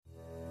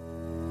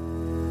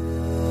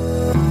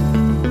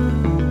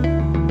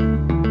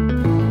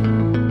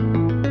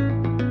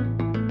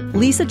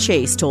Lisa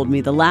Chase told me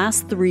the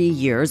last 3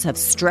 years have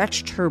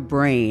stretched her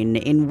brain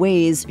in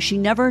ways she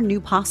never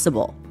knew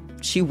possible.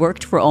 She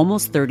worked for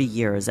almost 30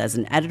 years as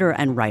an editor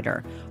and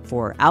writer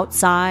for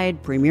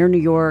Outside, Premiere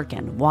New York,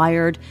 and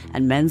Wired,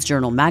 and men's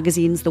journal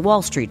magazines The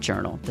Wall Street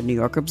Journal, The New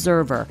York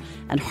Observer,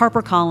 and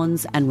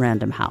HarperCollins and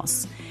Random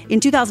House.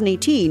 In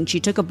 2018, she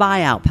took a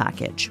buyout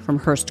package from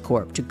Hearst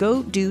Corp to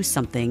go do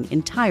something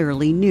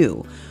entirely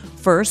new.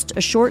 First,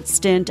 a short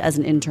stint as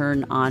an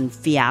intern on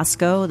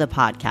Fiasco, the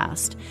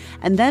podcast.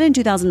 And then in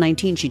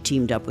 2019, she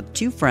teamed up with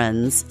two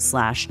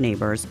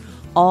friends/neighbors,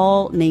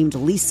 all named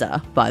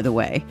Lisa, by the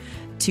way,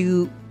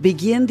 to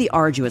begin the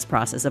arduous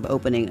process of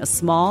opening a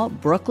small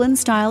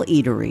Brooklyn-style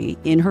eatery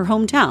in her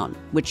hometown,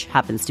 which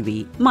happens to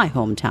be my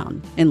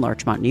hometown in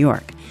Larchmont, New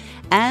York.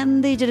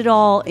 And they did it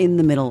all in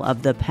the middle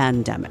of the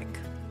pandemic.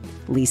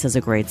 Lisa's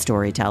a great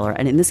storyteller,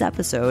 and in this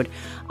episode,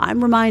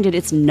 I'm reminded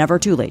it's never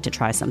too late to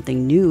try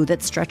something new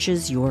that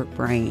stretches your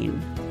brain.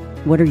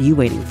 What are you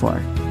waiting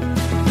for?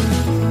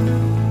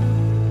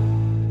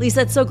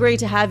 Lisa, it's so great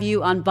to have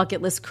you on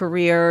Bucket List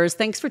Careers.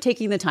 Thanks for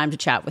taking the time to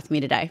chat with me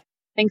today.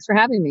 Thanks for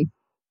having me.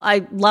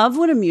 I love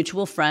when a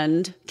mutual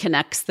friend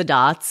connects the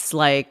dots,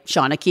 like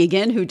Shauna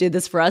Keegan, who did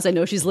this for us. I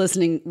know she's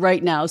listening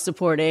right now,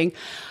 supporting.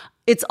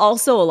 It's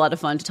also a lot of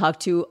fun to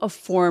talk to a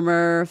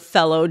former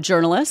fellow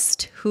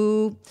journalist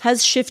who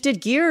has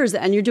shifted gears,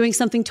 and you're doing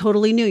something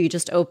totally new. You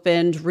just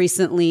opened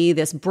recently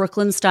this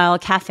Brooklyn-style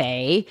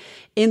cafe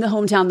in the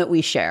hometown that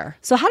we share.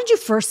 So how did you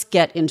first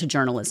get into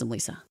journalism,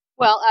 Lisa?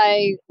 Well,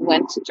 I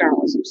went to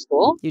journalism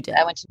school. You did?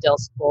 I went to Dill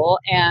School,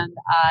 and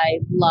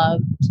I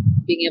loved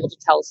being able to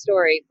tell a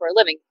story for a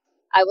living.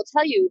 I will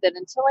tell you that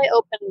until I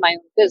opened my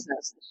own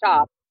business, the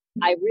shop,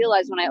 I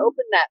realized when I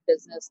opened that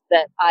business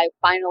that I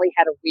finally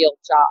had a real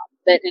job.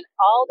 That in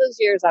all those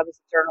years I was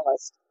a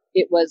journalist,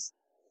 it was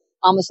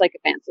almost like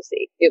a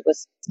fantasy. It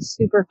was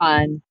super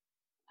fun.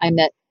 I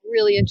met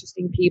really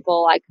interesting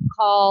people. I could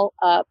call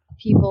up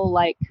people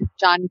like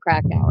John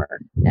Krakauer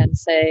and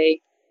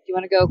say, do you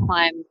want to go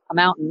climb a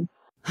mountain?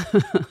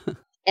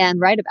 And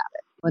write about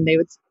it. When they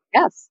would say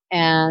yes.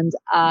 And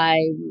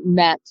I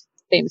met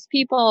famous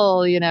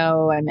people,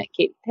 I met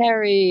Katy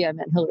Perry, I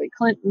met Hillary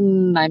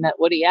Clinton, I met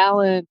Woody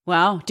Allen.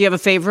 Wow. Do you have a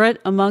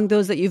favorite among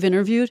those that you've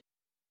interviewed?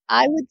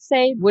 I would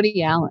say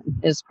Woody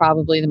Allen is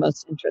probably the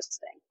most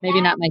interesting.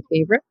 Maybe not my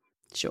favorite.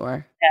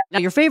 Sure. Yeah.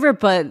 Not your favorite,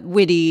 but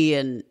witty,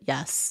 and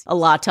yes, a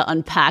lot to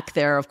unpack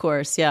there, of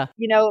course. Yeah.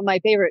 My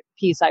favorite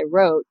piece I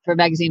wrote for a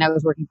magazine I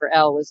was working for,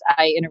 Elle, was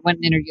I went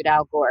and interviewed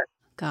Al Gore.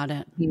 Got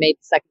it. He made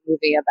the second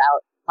movie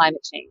about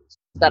climate change. It's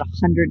about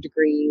 100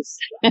 degrees.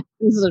 This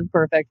is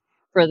perfect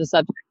for the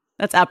subject.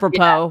 That's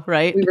apropos,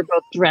 right? We were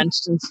both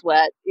drenched in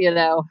sweat,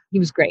 He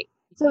was great.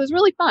 So it was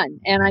really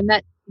fun. And I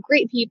met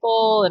great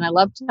people, and I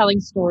loved telling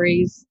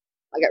stories.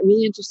 I got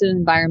really interested in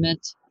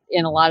environment.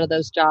 In a lot of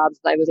those jobs,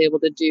 I was able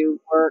to do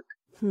work.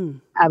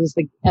 I was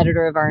the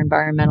editor of our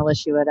environmental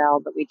issue at Elle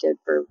that we did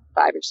for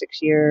 5 or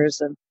 6 years.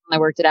 And I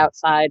worked at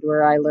Outside,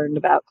 where I learned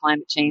about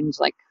climate change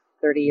like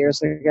 30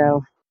 years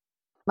ago.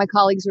 My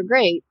colleagues were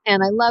great,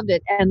 and I loved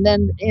it. And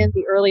then in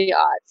the early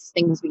aughts,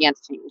 things began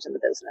to change in the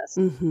business.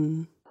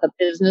 Mm-hmm. The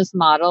business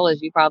model,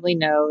 as you probably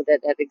know,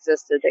 that had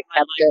existed, that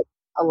kept it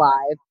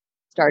alive,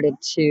 started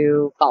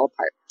to fall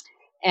apart.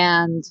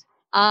 And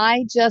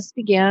I just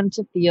began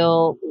to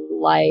feel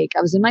like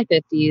I was in my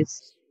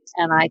 50s,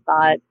 and I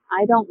thought,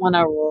 I don't want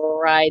to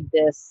ride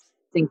this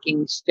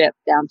sinking ship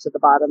down to the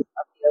bottom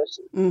of the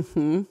ocean.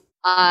 Mm-hmm.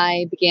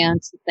 I began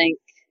to think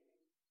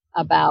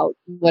about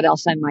what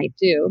else I might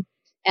do.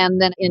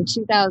 And then in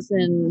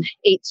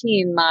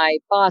 2018, my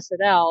boss at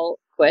Elle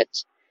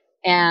quit,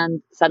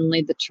 and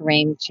suddenly the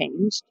terrain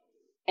changed,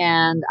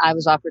 and I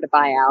was offered a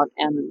buyout,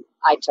 and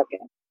I took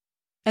it.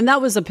 And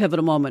that was a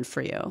pivotal moment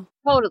for you.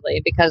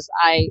 Totally, because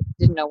I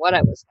didn't know what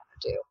I was going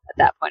to do at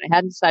that point. I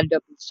hadn't decided to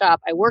open the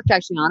shop. I worked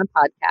actually on a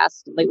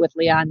podcast with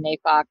Leon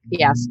Neyfakh,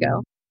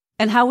 Fiasco.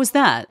 And how was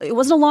that? It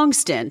wasn't a long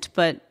stint,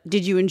 but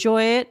did you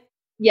enjoy it?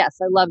 Yes,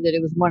 I loved it.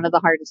 It was one of the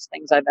hardest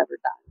things I've ever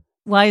done.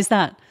 Why is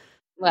that?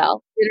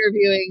 Well,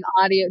 interviewing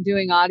audio,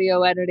 doing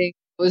audio editing.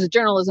 It was a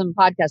journalism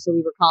podcast, so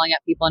we were calling up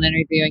people and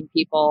interviewing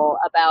people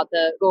about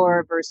the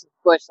Gore versus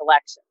Bush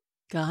election.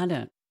 Got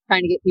it.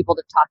 Trying to get people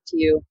to talk to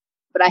you.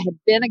 But I had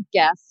been a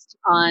guest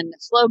on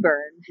Slow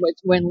Burn, which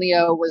when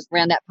Leo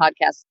ran that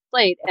podcast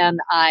Slate, and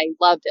I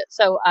loved it.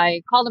 So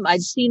I called him.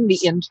 I'd seen The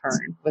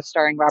Intern with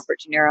starring Robert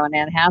De Niro and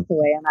Anne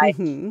Hathaway, and I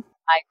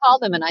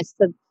called him and I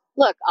said,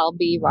 "Look, I'll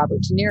be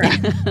Robert De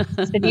Niro."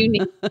 I said, you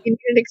need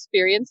an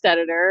experienced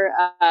editor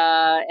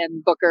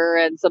and booker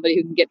and somebody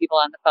who can get people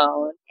on the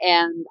phone,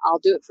 and I'll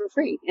do it for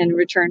free in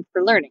return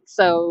for learning.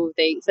 So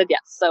they said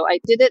yes. So I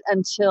did it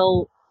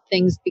until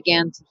things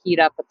began to heat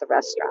up at the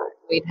restaurant.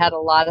 We'd had a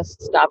lot of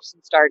stops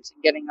and starts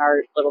in getting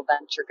our little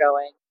venture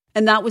going.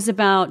 And that was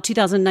about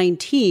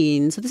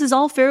 2019. So this is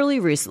all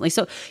fairly recently.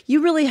 So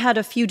you really had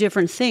a few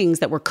different things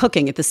that were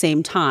cooking at the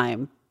same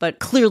time. But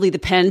clearly the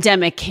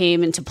pandemic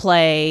came into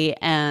play,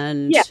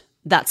 and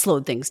that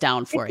slowed things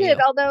down for you. It did,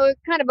 although it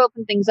kind of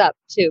opened things up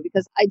too,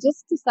 because I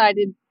just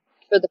decided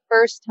for the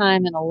first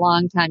time in a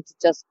long time to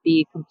just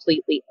be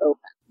completely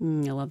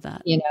open. I love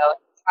that.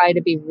 Try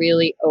to be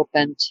really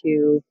open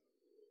to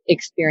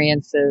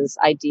experiences,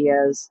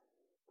 ideas.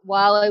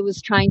 While I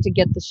was trying to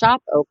get the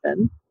shop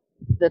open,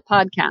 the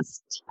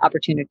podcast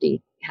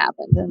opportunity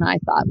happened. And I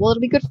thought, well,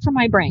 it'll be good for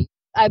my brain.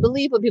 I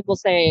believe when people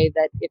say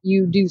that if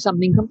you do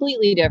something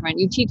completely different,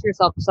 you teach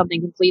yourself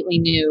something completely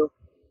new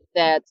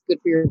that's good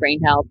for your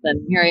brain health.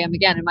 And here I am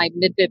again in my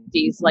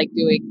mid-50s, like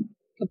doing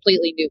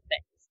completely new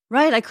things.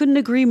 Right. I couldn't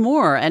agree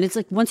more. And it's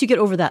like once you get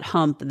over that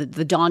hump,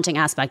 the daunting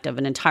aspect of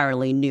an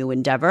entirely new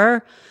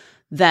endeavor,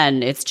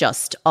 then it's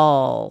just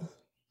all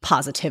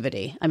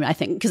positivity. I mean, I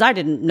think, because I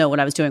didn't know what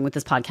I was doing with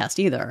this podcast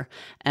either.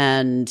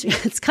 And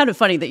it's kind of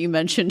funny that you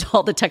mentioned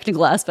all the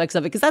technical aspects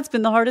of it, because that's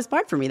been the hardest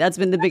part for me. That's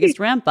been the biggest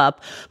ramp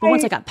up. But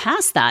once I got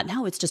past that,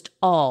 now it's just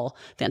all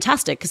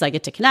fantastic because I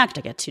get to connect.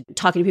 I get to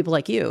talking to people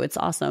like you. It's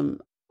awesome.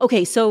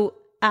 Okay. So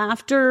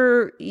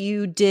after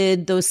you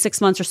did those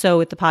 6 months or so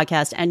with the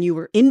podcast and you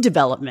were in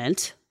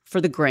development for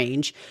the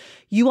Grange,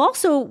 you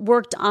also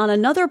worked on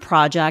another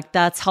project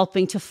that's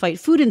helping to fight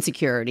food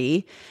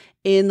insecurity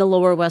in the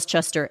Lower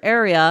Westchester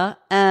area,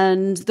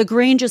 and the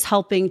Grange is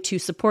helping to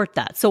support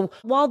that. So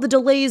while the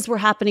delays were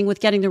happening with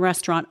getting the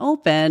restaurant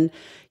open,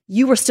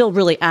 you were still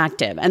really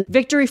active. And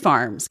Victory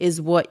Farms is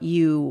what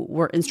you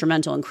were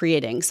instrumental in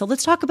creating. So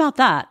let's talk about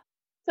that.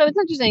 So it's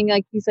interesting,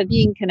 like you said,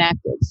 being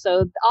connected.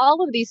 So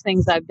all of these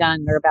things I've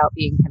done are about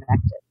being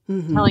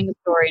connected, telling a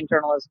story in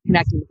journalism,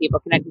 connecting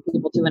people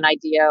to an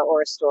idea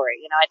or a story.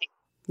 I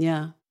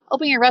think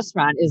opening a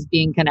restaurant is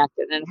being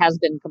connected, and it has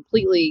been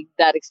completely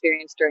that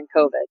experience during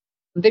COVID.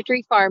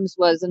 Victory Farms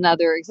was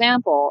another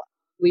example.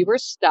 We were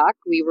stuck.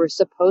 We were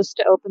supposed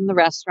to open the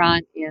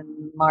restaurant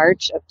in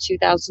March of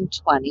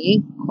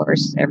 2020. Of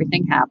course,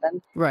 everything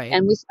happened. Right.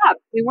 And we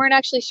stopped. We weren't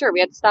actually sure. We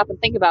had to stop and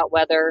think about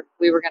whether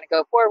we were going to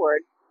go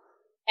forward.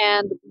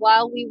 And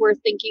while we were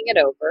thinking it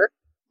over,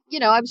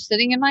 I was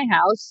sitting in my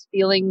house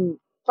feeling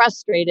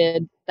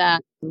frustrated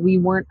that we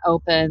weren't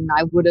open.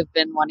 I would have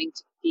been wanting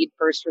to feed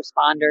first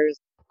responders.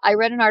 I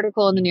read an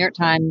article in the New York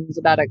Times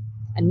about a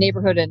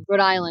neighborhood in Rhode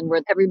Island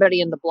where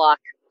everybody in the block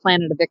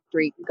planted a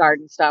Victory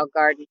Garden style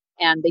garden.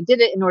 And they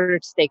did it in order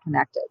to stay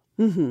connected.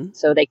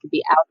 So they could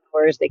be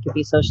outdoors, they could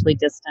be socially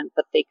distant,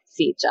 but they could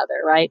see each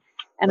other, right?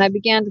 And I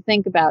began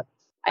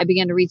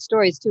to read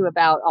stories too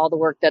about all the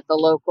work that the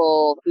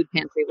local food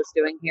pantry was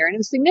doing here. And it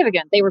was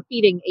significant. They were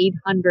feeding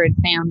 800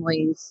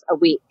 families a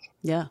week.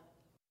 Yeah.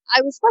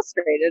 I was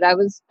frustrated.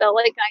 Felt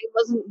like I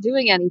wasn't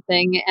doing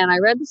anything. And I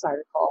read this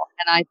article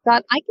and I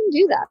thought, I can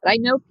do that. I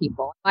know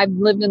people. I've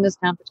lived in this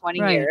town for 20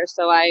 years.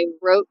 So I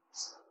wrote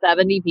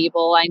 70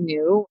 people I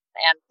knew,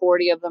 and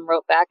 40 of them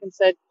wrote back and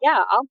said,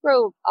 yeah,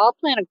 I'll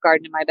plant a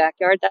garden in my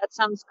backyard. That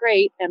sounds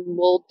great. And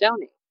we'll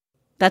donate.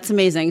 That's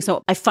amazing.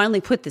 So I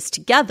finally put this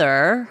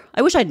together.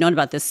 I wish I'd known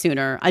about this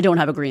sooner. I don't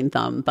have a green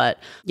thumb, but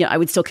I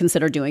would still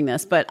consider doing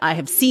this. But I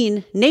have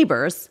seen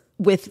neighbors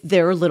with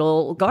their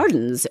little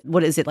gardens.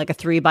 What is it, like a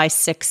 3 by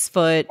 6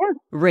 foot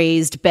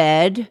raised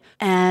bed?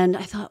 And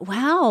I thought,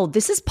 wow,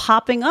 this is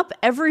popping up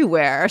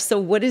everywhere. So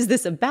what is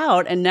this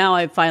about? And now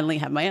I finally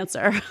have my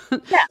answer.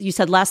 Yeah. You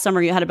said last summer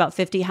you had about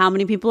 50. How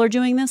many people are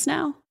doing this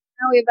now?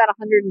 Now we have about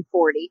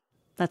 140.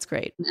 That's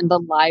great. And the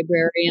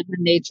library and the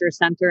nature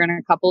center and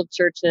a couple of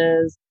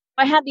churches.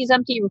 I had these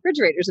empty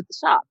refrigerators at the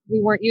shop.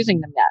 We weren't using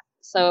them yet.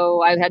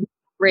 So I had to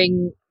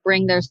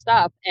bring their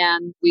stuff,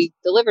 and we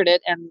delivered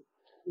it. And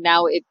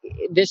now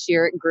this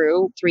year it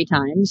grew 3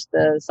 times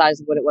the size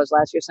of what it was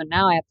last year. So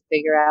now I have to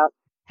figure out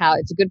how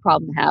it's a good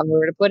problem to have,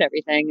 where to put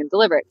everything and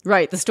deliver it.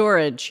 Right. The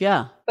storage.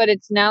 Yeah. But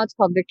it's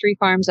called Victory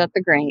Farms at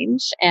the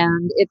Grange.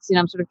 And it's,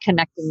 I'm sort of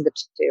connecting the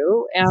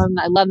two. And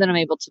I love that I'm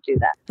able to do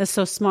that. That's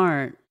so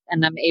smart.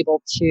 And I'm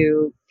able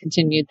to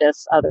continue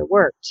this other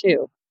work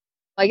too.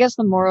 I guess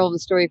the moral of the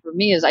story for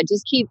me is I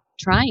just keep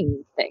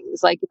trying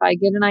things. Like if I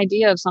get an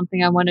idea of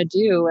something I want to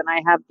do and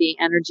I have the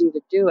energy to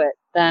do it,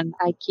 then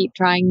I keep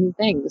trying new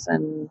things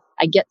and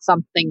I get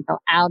something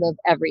out of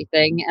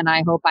everything. And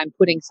I hope I'm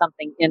putting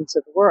something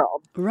into the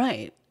world.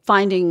 Right.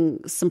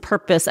 Finding some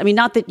purpose. I mean,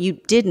 not that you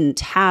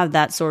didn't have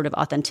that sort of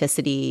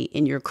authenticity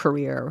in your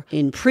career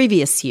in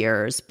previous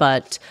years,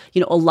 but,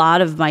 a lot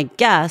of my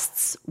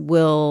guests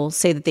will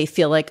say that they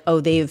feel like,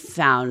 they've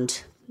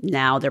found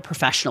now their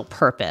professional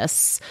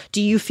purpose.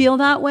 Do you feel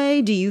that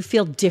way? Do you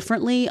feel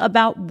differently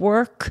about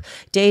work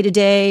day to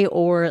day,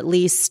 or at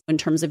least in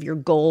terms of your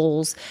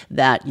goals,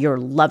 that you're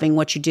loving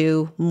what you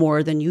do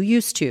more than you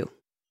used to?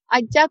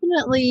 I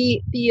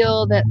definitely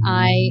feel that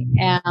I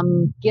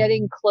am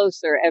getting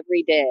closer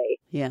every day.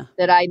 Yeah.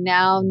 That I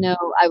now know,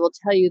 I will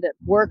tell you that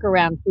work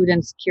around food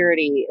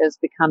insecurity is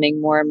becoming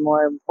more and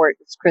more important.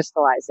 It's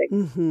crystallizing.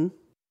 Mm-hmm.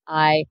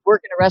 I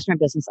work in a restaurant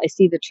business. I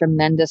see the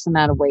tremendous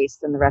amount of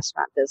waste in the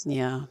restaurant business.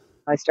 Yeah.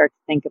 I start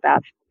to think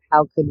about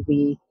how could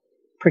we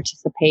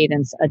participate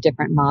in a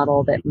different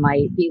model that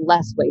might be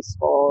less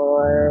wasteful,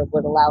 or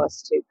would allow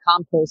us to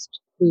compost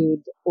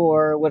food,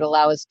 or would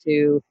allow us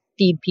to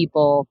feed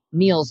people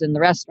meals in the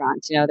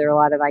restaurants. There are a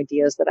lot of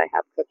ideas that I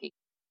have cooking.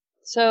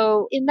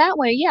 So in that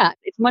way, yeah,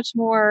 it's much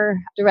more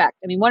direct.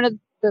 I mean, one of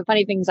the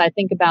funny things I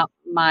think about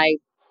my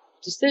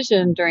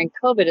decision during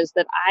COVID is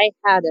that I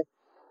had a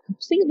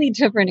completely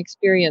different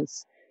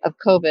experience of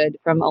COVID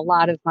from a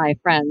lot of my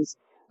friends,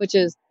 which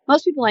is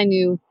most people I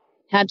knew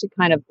had to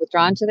kind of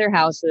withdraw into their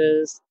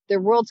houses.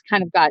 Their worlds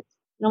kind of got,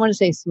 I don't want to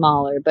say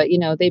smaller, but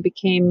they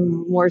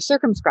became more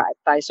circumscribed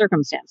by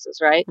circumstances,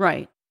 right?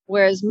 Right.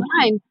 Whereas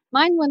mine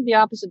went the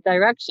opposite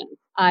direction.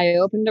 I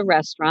opened a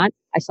restaurant.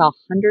 I saw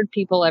 100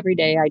 people every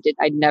day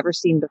I'd never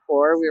seen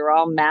before. We were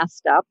all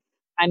masked up.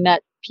 I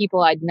met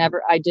people I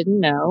didn't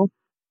know.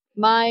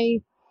 My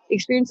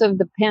experience of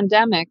the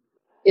pandemic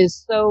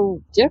is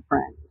so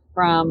different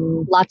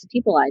from lots of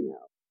people I know.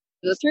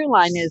 The through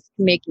line is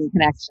making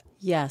connections.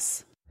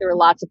 Yes. There were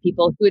lots of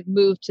people who had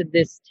moved to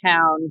this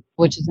town,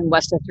 which is in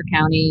Westchester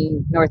County,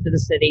 north of the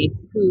city,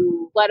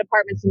 who fled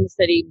apartments in the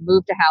city,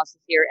 moved to houses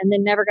here, and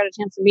then never got a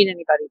chance to meet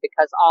anybody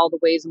because all the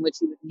ways in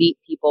which you would meet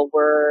people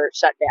were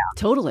shut down.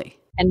 Totally.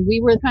 And we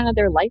were kind of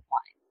their lifeline.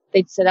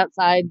 They'd sit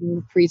outside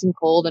in freezing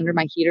cold under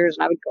my heaters,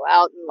 and I would go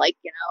out and I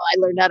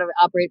learned how to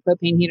operate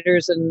propane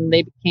heaters, and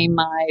they became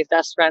my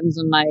best friends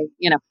and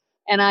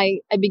and I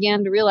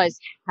began to realize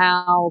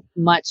how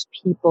much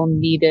people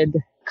needed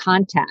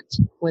contact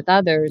with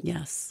others.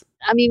 Yes.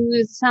 I mean,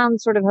 it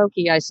sounds sort of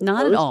hokey, I suppose,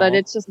 Not at all. but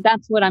it's just,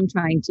 that's what I'm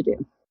trying to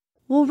do.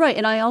 Well, right.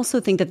 And I also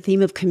think that the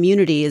theme of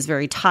community is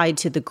very tied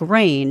to the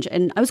Grange.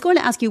 And I was going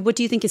to ask you, what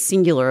do you think is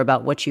singular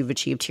about what you've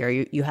achieved here?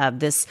 You have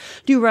this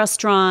new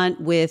restaurant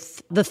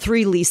with the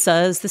 3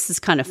 Lisas. This is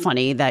kind of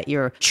funny that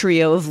you're a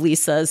trio of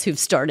Lisas who've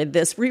started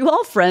this. Were you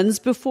all friends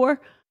before?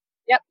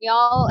 Yep. We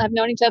all have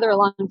known each other a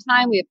long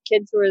time. We have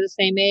kids who are the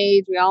same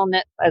age. We all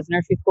met as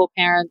nursery school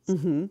parents.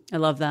 Mm-hmm. I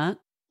love that.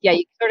 Yeah,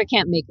 you sort of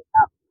can't make it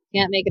up.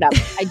 Can't make it up.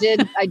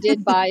 I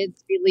did buy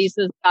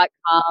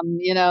streetlisas.com,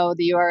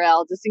 the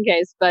URL just in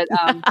case, but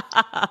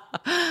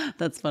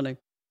that's funny.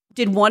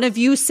 Did one of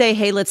you say,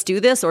 "Hey, let's do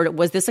this," or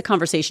was this a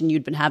conversation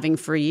you'd been having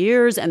for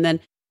years? And then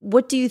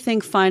what do you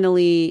think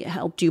finally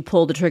helped you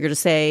pull the trigger to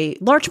say,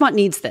 Larchmont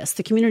needs this,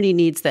 the community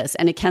needs this,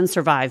 and it can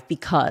survive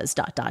because ...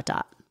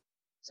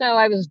 So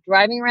I was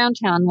driving around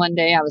town one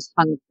day. I was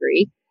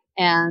hungry,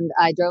 and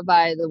I drove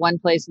by the one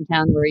place in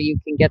town where you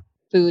can get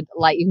food,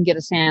 like you can get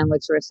a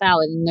sandwich or a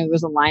salad, and there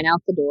was a line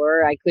out the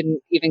door. I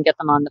couldn't even get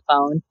them on the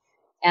phone.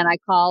 And I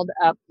called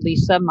up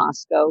Lisa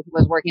Moscow, who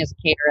was working as a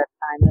caterer at the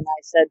time, and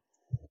I said,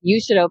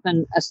 you should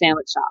open a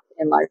sandwich shop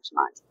in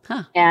Larchmont.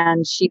 Huh.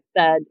 And she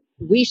said,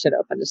 we should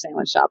open a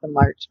sandwich shop in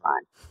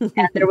Larchmont.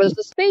 And there was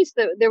a space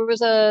that there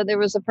was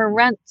a for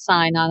rent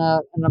sign on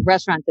a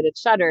restaurant that had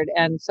shuttered.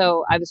 And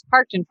so I was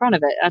parked in front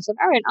of it. And I said,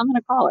 all right, I'm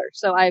going to call her.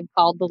 So I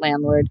called the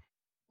landlord.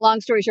 Long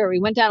story short, we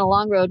went down a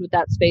long road with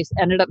that space,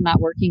 ended up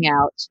not working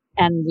out,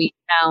 and we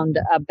found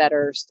a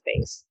better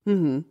space.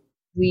 Mm-hmm.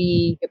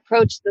 We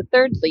approached the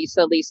third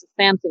Lisa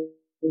Sampson,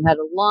 who had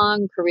a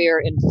long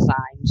career in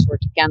design. She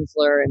worked at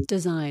Gensler and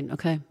design.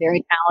 Okay.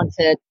 Very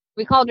talented.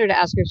 We called her to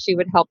ask her if she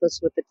would help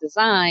us with the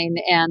design,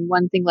 and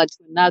one thing led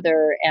to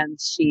another, and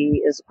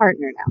she is a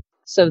partner now.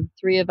 So the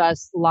 3 of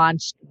us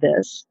launched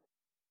this.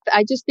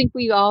 I just think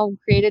we all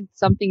created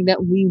something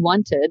that we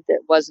wanted that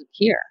wasn't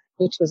here,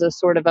 which was a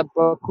sort of a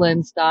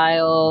Brooklyn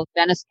style,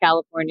 Venice,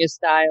 California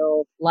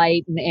style,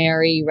 light and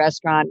airy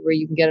restaurant where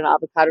you can get an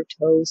avocado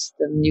toast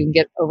and you can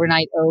get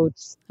overnight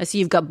oats. I see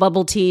you've got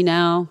bubble tea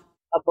now.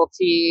 Bubble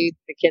tea.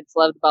 The kids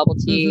love the bubble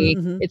tea.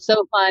 Mm-hmm, mm-hmm. It's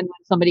so fun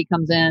when somebody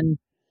comes in,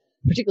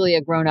 particularly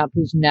a grown-up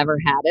who's never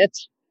had it,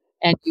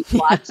 and you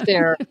watch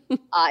their,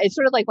 it's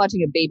sort of like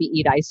watching a baby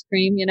eat ice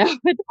cream,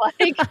 It's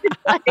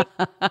like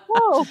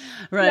whoa.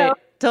 Right.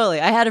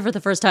 Totally. I had it for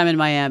the first time in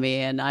Miami,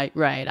 and I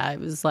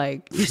was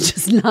like,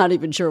 just not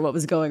even sure what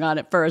was going on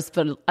at first,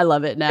 but I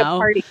love it now.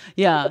 Party.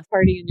 Yeah. A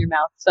party in your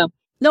mouth. So.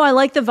 No, I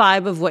like the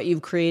vibe of what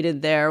you've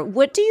created there.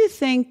 What do you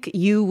think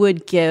you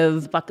would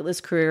give bucket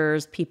list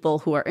careers, people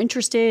who are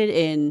interested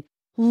in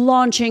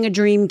launching a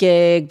dream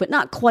gig, but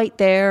not quite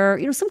there,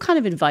 some kind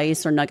of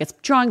advice or nuggets,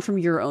 drawing from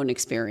your own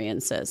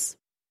experiences?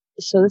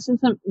 So this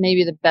isn't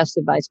maybe the best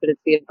advice, but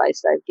it's the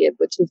advice I give,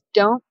 which is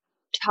don't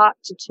talk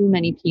to too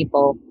many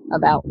people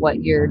about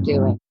what you're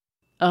doing.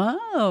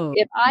 Oh.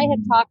 If I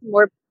had talked to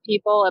more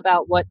people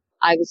about what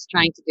I was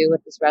trying to do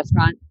with this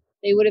restaurant,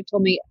 they would have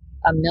told me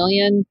a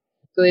million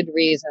good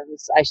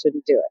reasons I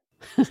shouldn't do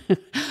it.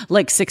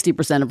 Like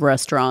 60% of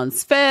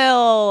restaurants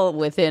fail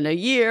within a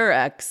year,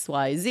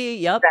 XYZ.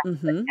 Yep. Exactly.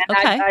 Mm-hmm. And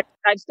Okay.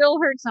 I've still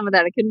heard some of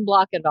that. I couldn't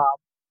block it all.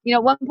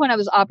 At one point I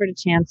was offered a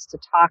chance to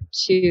talk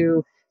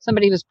to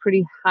somebody who was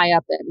pretty high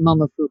up at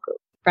Momofuku,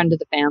 friend of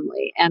the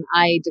family, and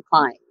I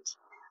declined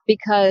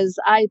because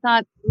I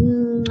thought,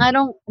 I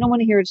don't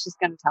want to hear what she's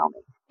going to tell me.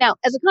 Now,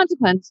 as a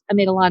consequence, I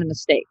made a lot of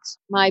mistakes.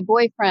 My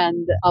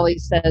boyfriend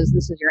always says,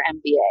 this is your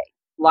MBA.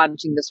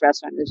 Launching this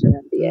restaurant is your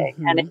MBA.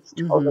 Mm-hmm. And it's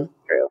totally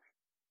true.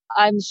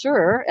 I'm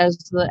sure, as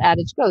the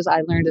adage goes,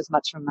 I learned as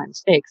much from my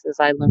mistakes as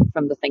I learned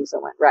from the things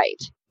that went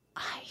right.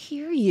 I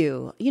hear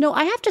you.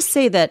 I have to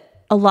say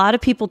that a lot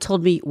of people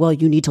told me, well,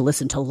 you need to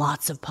listen to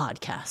lots of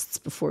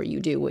podcasts before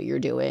you do what you're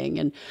doing.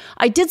 And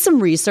I did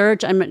some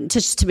research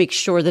just to make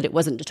sure that it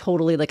wasn't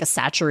totally like a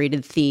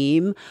saturated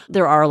theme.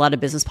 There are a lot of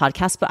business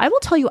podcasts, but I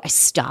will tell you, I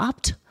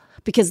stopped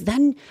because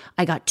then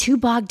I got too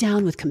bogged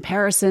down with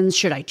comparisons.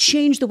 Should I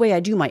change the way I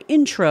do my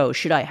intro?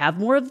 Should I have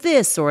more of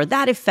this or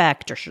that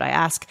effect? Or should I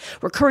ask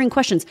recurring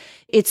questions?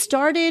 It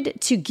started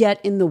to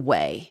get in the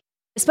way.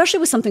 Especially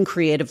with something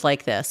creative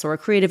like this or a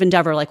creative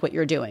endeavor like what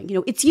you're doing. You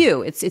know, it's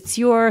you. It's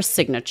your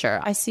signature.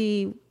 I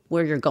see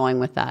where you're going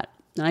with that.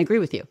 And I agree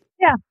with you.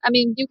 Yeah. I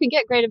mean, you can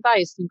get great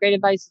advice, and great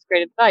advice is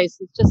great advice.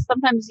 It's just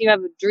sometimes you have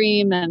a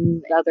dream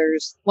and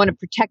others want to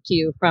protect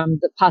you from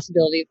the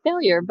possibility of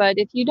failure. But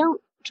if you don't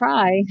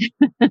try,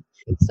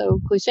 it's so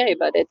cliche,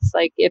 but it's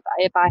like if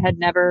I had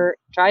never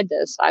tried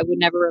this, I would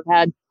never have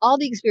had all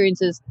the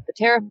experiences, the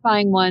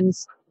terrifying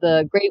ones,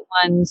 the great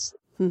ones,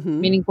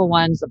 meaningful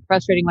ones, the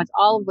frustrating ones,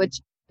 all of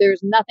which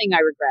there's nothing I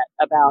regret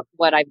about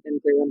what I've been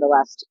through in the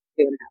last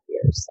 2.5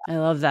 years. I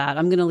love that.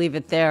 I'm going to leave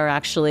it there,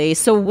 actually.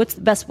 So what's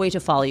the best way to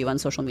follow you on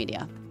social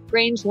media?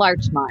 Grange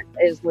Larchmont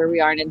is where we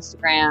are on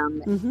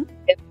Instagram and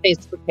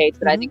Facebook page,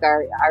 but I think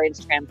our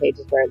Instagram page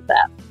is where it's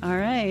at. All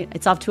right.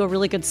 It's off to a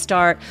really good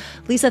start.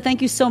 Lisa,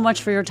 thank you so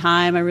much for your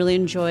time. I really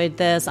enjoyed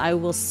this. I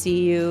will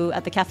see you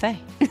at the cafe.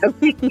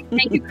 Okay.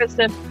 Thank you,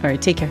 Krista. All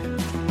right. Take care.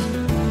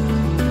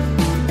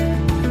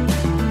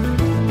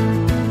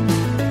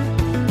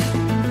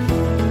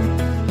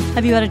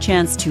 Have you had a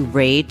chance to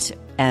rate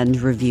and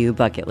review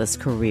Bucket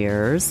List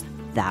Careers?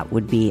 That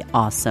would be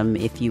awesome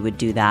if you would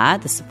do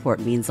that. The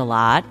support means a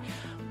lot.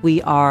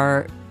 We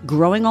are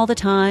growing all the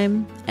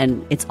time,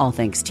 and it's all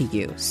thanks to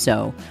you.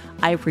 So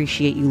I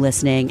appreciate you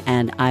listening,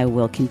 and I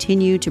will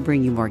continue to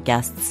bring you more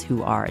guests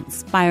who are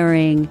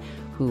inspiring,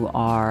 who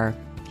are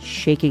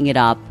shaking it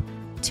up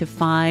to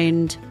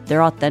find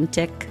their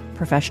authentic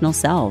professional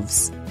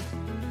selves.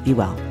 Be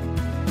well.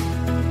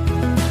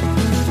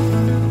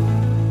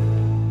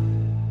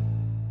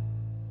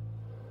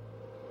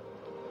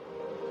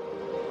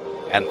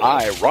 An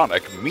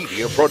Ironic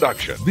Media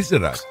Production.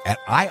 Visit us at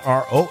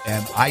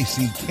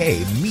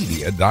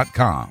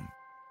IRONICKmedia.com.